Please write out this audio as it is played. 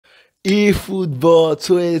eFootball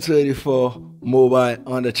 2024 mobile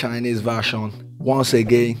on the Chinese version. Once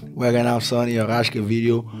again, we're gonna have Sonny Rashke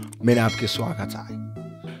video.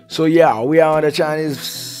 So yeah, we are on the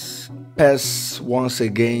Chinese PES once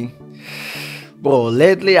again. Bro,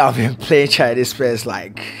 lately I've been playing Chinese PES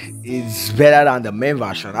like it's better than the main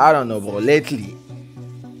version. I don't know, bro. Lately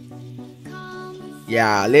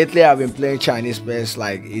I've been playing Chinese PES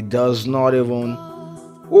like it does not even.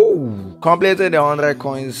 Oh, completed the 100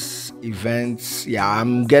 coins events. Yeah,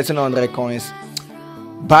 I'm getting 100 coins.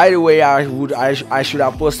 By the way, I should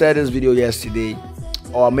have posted this video yesterday,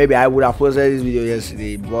 or maybe I would have posted this video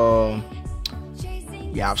yesterday, but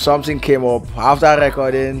yeah, something came up after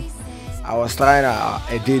recording. I was trying to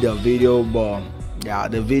edit the video, but yeah,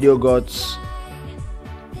 the video got,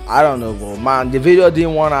 I don't know, bro, man, the video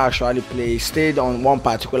didn't want to actually play. It stayed on one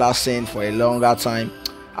particular scene for a longer time.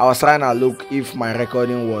 I was trying to look if my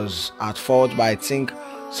recording was at fault, but I think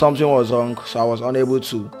something was wrong, so I was unable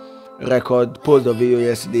to post the video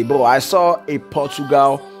yesterday. Bro, I saw a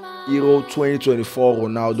Portugal Euro 2024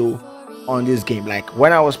 Ronaldo on this game. Like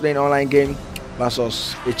when I was playing online game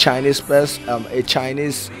versus a Chinese person, a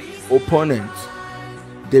Chinese opponent,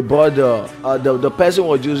 they brought the person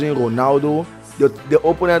was using Ronaldo, the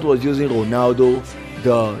opponent was using Ronaldo,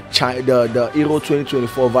 the Euro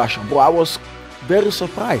 2024 version. Bro, I was very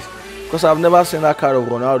surprised because I've never seen that kind of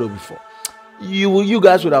Ronaldo before. You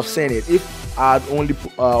guys would have seen it if I had only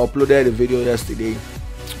uploaded the video yesterday,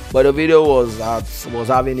 but the video was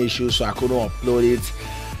having issues, so I couldn't upload it.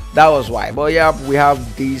 That was why. But yeah, we have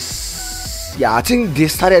this. Yeah, I think they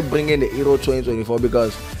started bringing the Euro 2024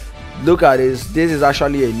 because look at this. This is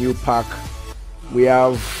actually a new pack. We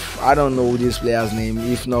have, I don't know this player's name,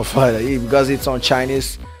 if not further, because it's on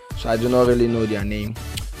Chinese, so I do not really know their name.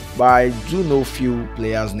 But I do know few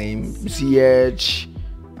players' name. CH,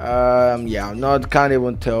 can't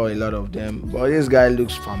even tell a lot of them. But this guy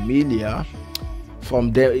looks familiar.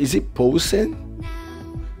 From there, is it Posen?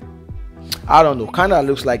 I don't know. Kind of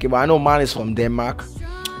looks like it, but I know man is from Denmark.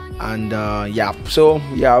 And yeah, so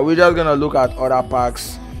yeah, we're just gonna look at other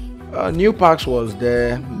packs. New packs was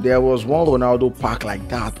there. There was one Ronaldo pack like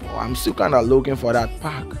that. But I'm still kind of looking for that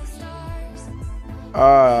pack.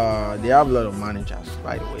 They have a lot of managers,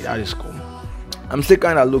 by the way. That is cool. I'm still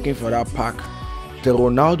kind of looking for that pack, the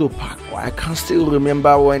Ronaldo pack. I can still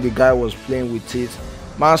remember when the guy was playing with it.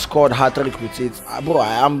 Man scored hat-trick with it. Bro,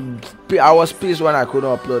 I was pissed when I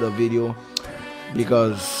couldn't upload a video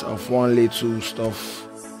because of one little stuff.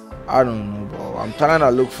 I don't know, bro. I'm trying to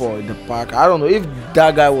look for the pack. I don't know if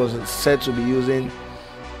that guy was said to be using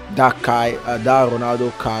that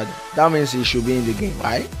Ronaldo card. That means he should be in the game,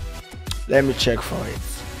 right? Let me check for it.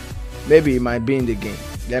 Maybe it might be in the game.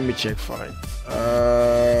 Let me check for it.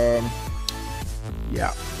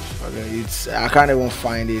 Yeah, I can't even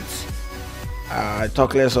find it.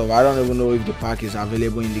 Talk less of, I don't even know if the pack is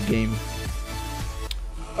available in the game.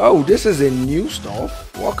 Oh, this is a new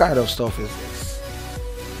stuff. What kind of stuff is this?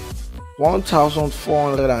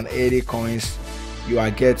 1,480 coins. You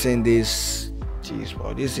are getting this. Jeez,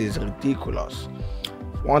 bro, this is ridiculous.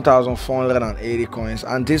 1,480 coins,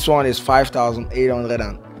 and this one is 5,800.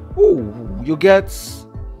 And ooh, you get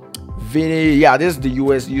Vini. Yeah, this is the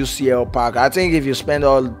US UCL pack. I think if you spend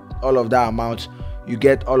all of that amount, you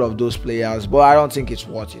get all of those players, but I don't think it's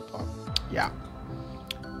worth it. Yeah,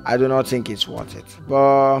 I do not think it's worth it,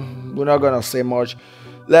 but we're not gonna say much.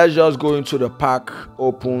 Let's just go into the pack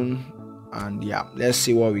open, and yeah, let's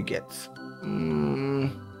see what we get.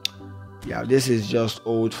 Yeah, this is just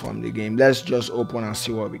old from the game. Let's just open and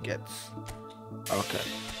see what we get. Okay.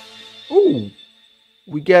 Ooh,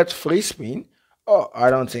 we get free spin. Oh,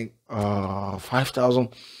 I don't think 5,000.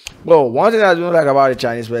 Bro, one thing I don't like about the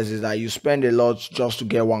Chinese PES is that you spend a lot just to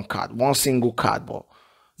get one card, one single card, bro.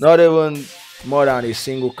 Not even more than a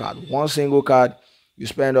single card. One single card, you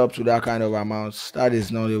spend up to that kind of amount. That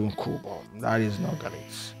is not even cool, bro. That is not great.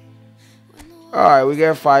 All right, we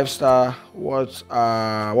get 5-star.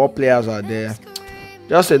 What players are there?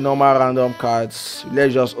 Just a normal random cards.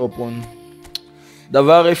 Let's just open the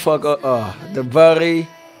very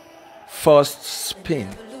first spin.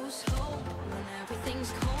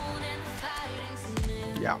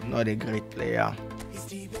 Yeah, not a great player.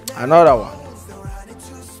 Another one.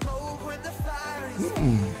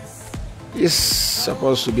 It's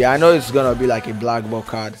supposed to be. I know it's gonna be like a black ball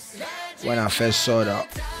card. When I first saw the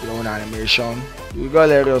loan animation, we got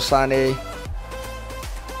Leroy Sané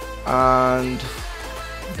and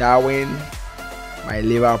Darwin, my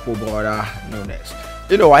Liverpool brother, Nunes.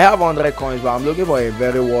 You know, I have 100 coins, but I'm looking for a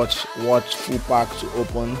very full pack to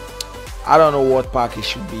open. I don't know what pack it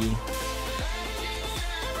should be.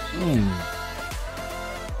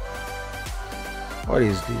 What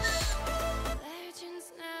is this?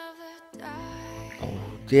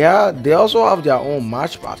 They also have their own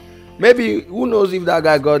match pass. Maybe who knows if that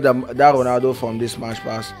guy got that Ronaldo from this match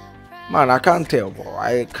pass? Man, I can't tell, bro.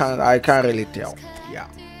 I can't really tell. Yeah.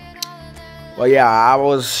 But yeah, I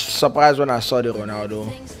was surprised when I saw the Ronaldo.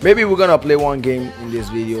 Maybe we're gonna play one game in this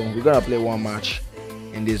video. We're gonna play one match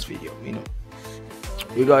in this video.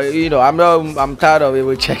 I'm tired of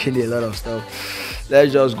even checking a lot of stuff.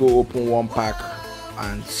 Let's just go open one pack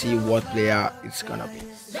and see what player it's gonna be.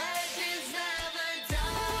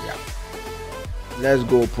 Yeah. Let's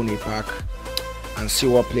go open a pack and see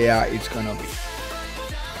what player it's gonna be.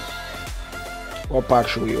 What pack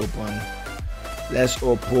should we open? Let's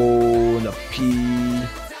open the P.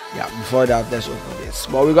 Yeah, before that, let's open this.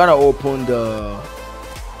 But we're gonna open the.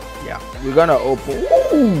 Yeah, we're gonna open.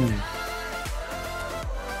 Ooh!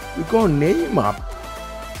 We got Neymar.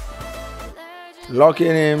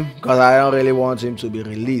 Locking him because I don't really want him to be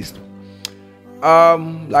released.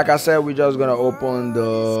 Like I said, we're just gonna open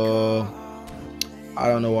the. I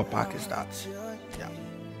don't know what pack is that. Yeah,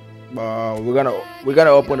 but we're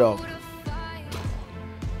gonna open the.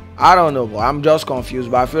 I don't know, but I'm just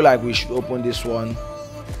confused. But I feel like we should open this one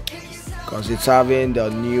because it's having the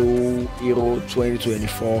new Euro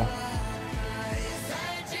 2024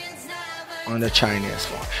 on the Chinese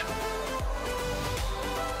version.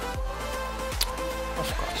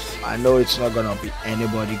 Of course, I know it's not gonna be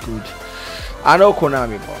anybody good. I know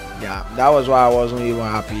Konami, but yeah, that was why I wasn't even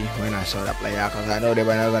happy when I saw that player because I know they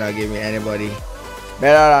were not gonna give me anybody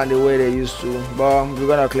better than the way they used to. But we're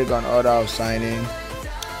gonna click on order of signing.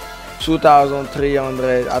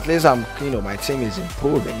 2,300. At least my team is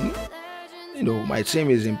improving. My team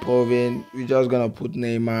is improving. We're just gonna put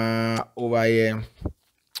Neymar over here.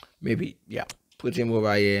 Maybe, yeah, put him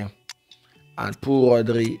over here and put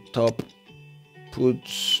Rodri top. Put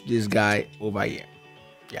this guy over here.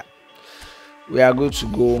 Yeah, we are good to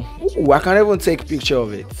go. Ooh, I can even take a picture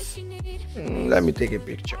of it. Let me take a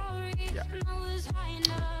picture. Yeah,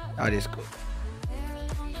 that is good.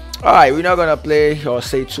 Alright, we're not gonna play or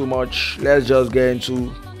say too much. Let's just get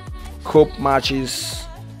into cup matches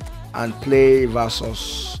and play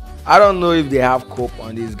versus. I don't know if they have cup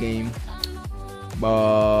on this game,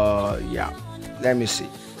 but yeah, let me see.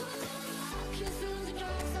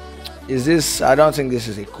 Is this? I don't think this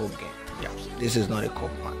is a cup game. Yeah, this is not a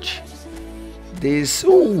cup match. This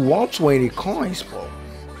 120 coins, bro.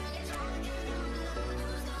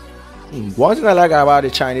 One thing I like about the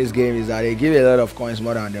Chinese game is that they give a lot of coins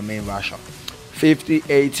more than the main version. 50,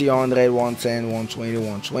 80, 100, 110, 120,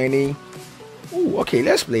 120. Ooh, okay,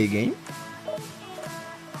 let's play a game.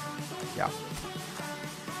 Yeah.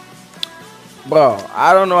 Bro,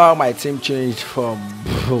 I don't know how my team changed from.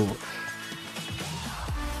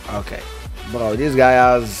 Okay. Bro, this guy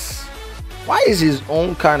has. Why is his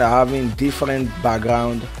own kind of having different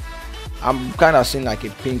background? I'm kind of seeing like a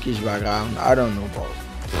pinkish background. I don't know, bro.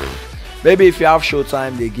 Maybe if you have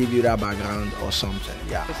Showtime, they give you that background or something.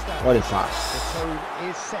 Yeah. What a pass. The tone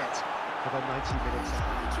is set for the 90 minutes.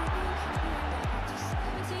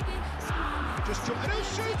 Just to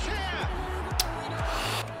shoot here.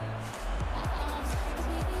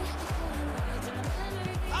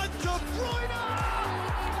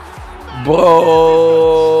 Bro,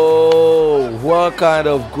 what kind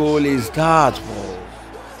of goal is that, bro?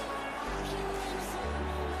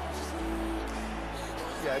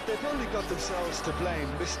 They've only got themselves to blame.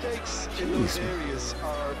 Mistakes in those areas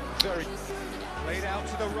are very laid out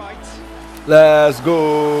to the right. Let's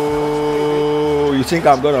go. You think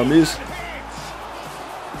I'm gonna miss?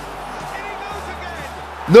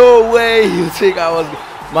 No way. You think I was?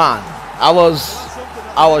 Man, I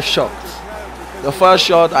was shocked. The first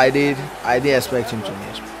shot I didn't expect him to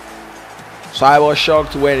miss. So I was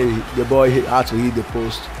shocked when the boy had to hit the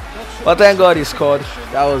post. But thank God he scored.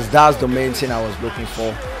 That's the main thing I was looking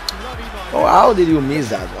for. Oh, how did you miss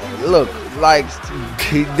that, bro? Look, like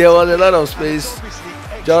there was a lot of space.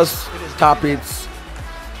 Just tap it,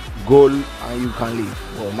 goal, and you can leave.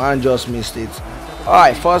 Well, man just missed it.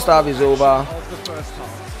 Alright, first half is over.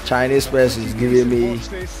 Chinese press is giving me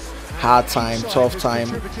hard time, tough time,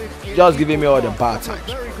 just giving me all the bad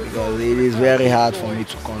times because it is very hard for me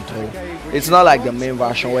to control. It's not like the main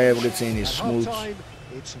version where everything is smooth.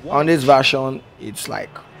 On this version, it's like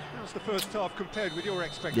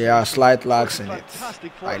there are slight lags in it.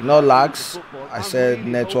 Like not lags, I said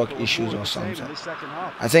network issues or something.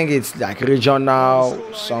 I think it's like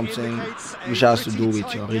regional something which has to do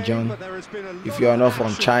with your region. If you are not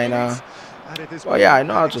from China, Oh yeah, I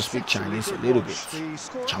know how to speak Chinese a little bit.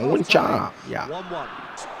 Changwon-cha, yeah.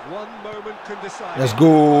 Let's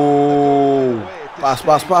go. Pass,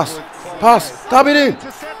 pass, pass, pass. Tap it in.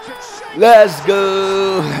 Let's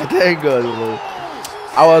go. Thank God, bro.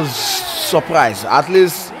 I was surprised. At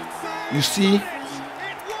least you see,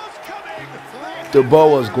 the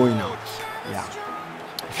ball was going out. Yeah,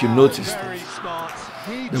 if you noticed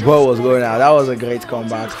it, the ball was going out. That was a great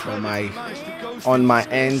comeback from on my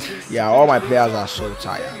end. Yeah, all my players are so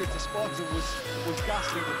tired.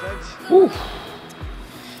 Whew.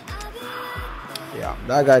 Yeah,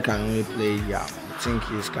 that guy can only play. Yeah, I think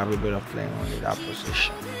he's capable of playing only that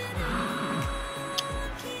position.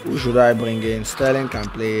 Who should I bring in? Sterling can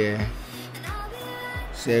play here.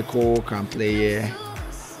 Seiko can play here.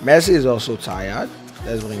 Messi is also tired.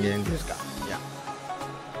 Let's bring in this guy. Yeah,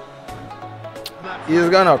 he's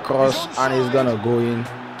gonna cross and he's gonna go in.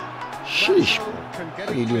 Sheesh, bro.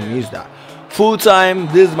 How you doing? Use that. Full time.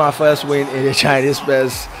 This is my first win in the Chinese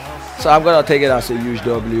Spurs, so I'm gonna take it as a huge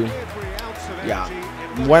W. Yeah,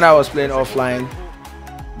 when I was playing offline,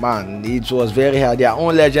 man, it was very hard. Their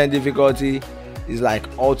own legend difficulty is like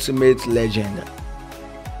ultimate legend.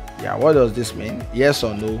 Yeah, what does this mean? Yes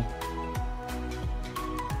or no?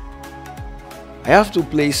 I have to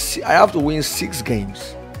win 6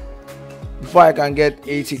 games before I can get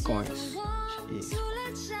 80 coins. Jeez.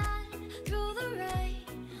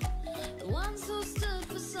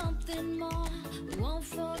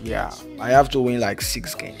 Yeah, I have to win like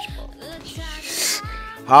 6 games.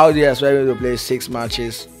 How do you expect me to play 6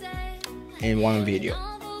 matches in one video?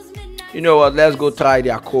 You know what? Let's go try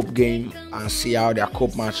their cope game and see how their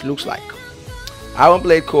cope match looks like. I haven't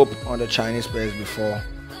played cope on the Chinese players before,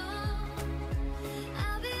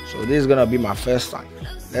 so this is gonna be my first time.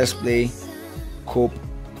 Let's play cope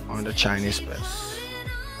on the Chinese players.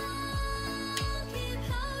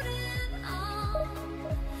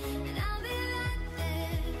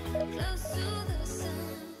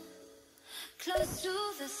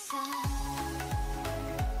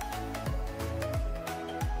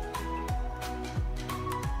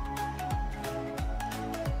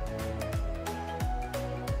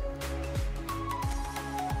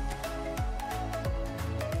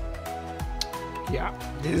 Yeah,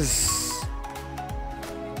 this.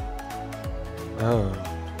 Oh,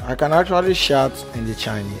 I can actually shout in the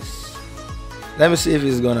Chinese. Let me see if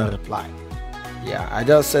he's gonna reply. Yeah, I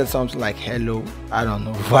just said something like hello. I don't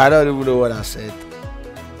know. I don't even know what I said.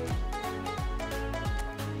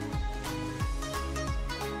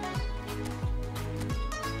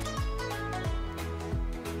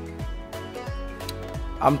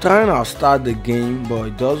 I'm trying to start the game, but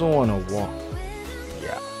it doesn't want to work.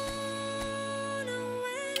 Yeah.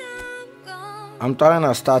 I'm trying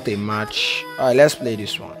to start a match. Alright, let's play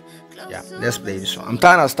this one. Yeah, let's play this one. I'm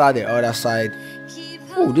trying to start the other side.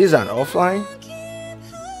 Oh, this is an offline?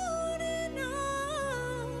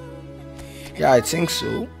 Yeah, I think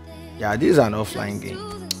so. Yeah, this is an offline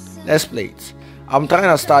game. Let's play it. I'm trying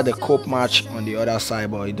to start the cope match on the other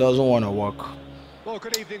side, but it doesn't want to work. Well,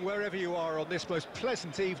 good evening wherever you are on this most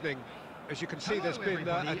pleasant evening. As you can see, there's been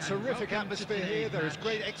a terrific atmosphere here. There is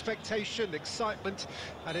great expectation, excitement,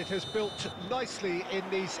 and it has built nicely in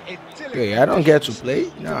these idyllic. Okay, I don't get to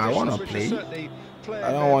play. No, I want to play.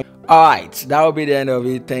 I don't want. Alright, that will be the end of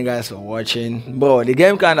it. Thank you guys for watching. Bro, the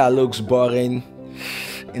game kind of looks boring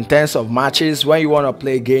in terms of matches when you want to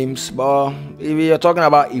play games. But if you're talking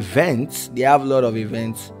about events, they have a lot of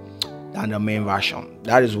events than the main version.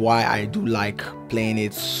 That is why I do like playing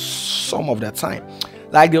it some of the time.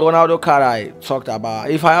 Like the Ronaldo card I talked about.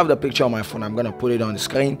 If I have the picture on my phone, I'm gonna put it on the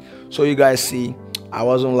screen so you guys see. I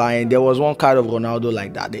wasn't lying. There was one card of Ronaldo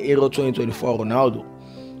like that, the Euro 2024 Ronaldo.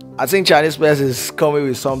 I think Chinese players is coming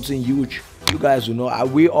with something huge. You guys do know.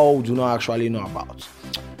 We all do not actually know about.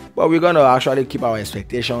 But we're gonna actually keep our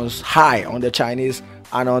expectations high on the Chinese,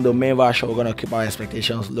 and on the main version we're gonna keep our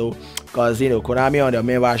expectations low, because you know Konami on the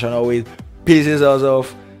main version always pisses us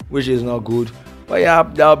off, which is not good. But yeah,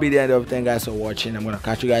 that'll be the end of it. Thank you guys for watching. I'm gonna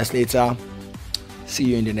catch you guys later. See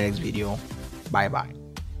you in the next video. Bye bye.